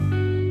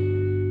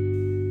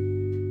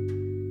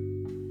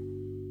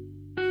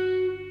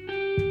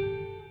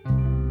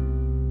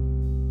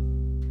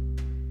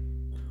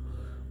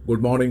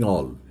Good morning,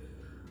 all.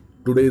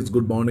 Today's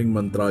good morning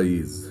mantra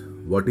is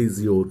what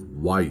is your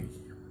why?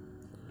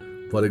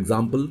 For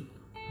example,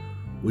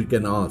 we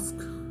can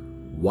ask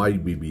why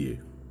BBA?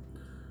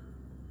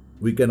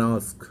 We can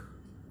ask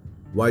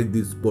why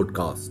this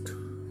podcast?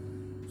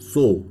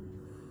 So,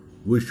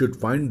 we should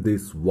find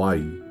this why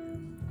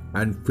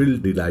and feel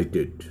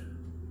delighted.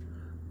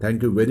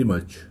 Thank you very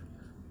much.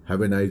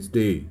 Have a nice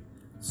day.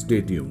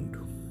 Stay tuned.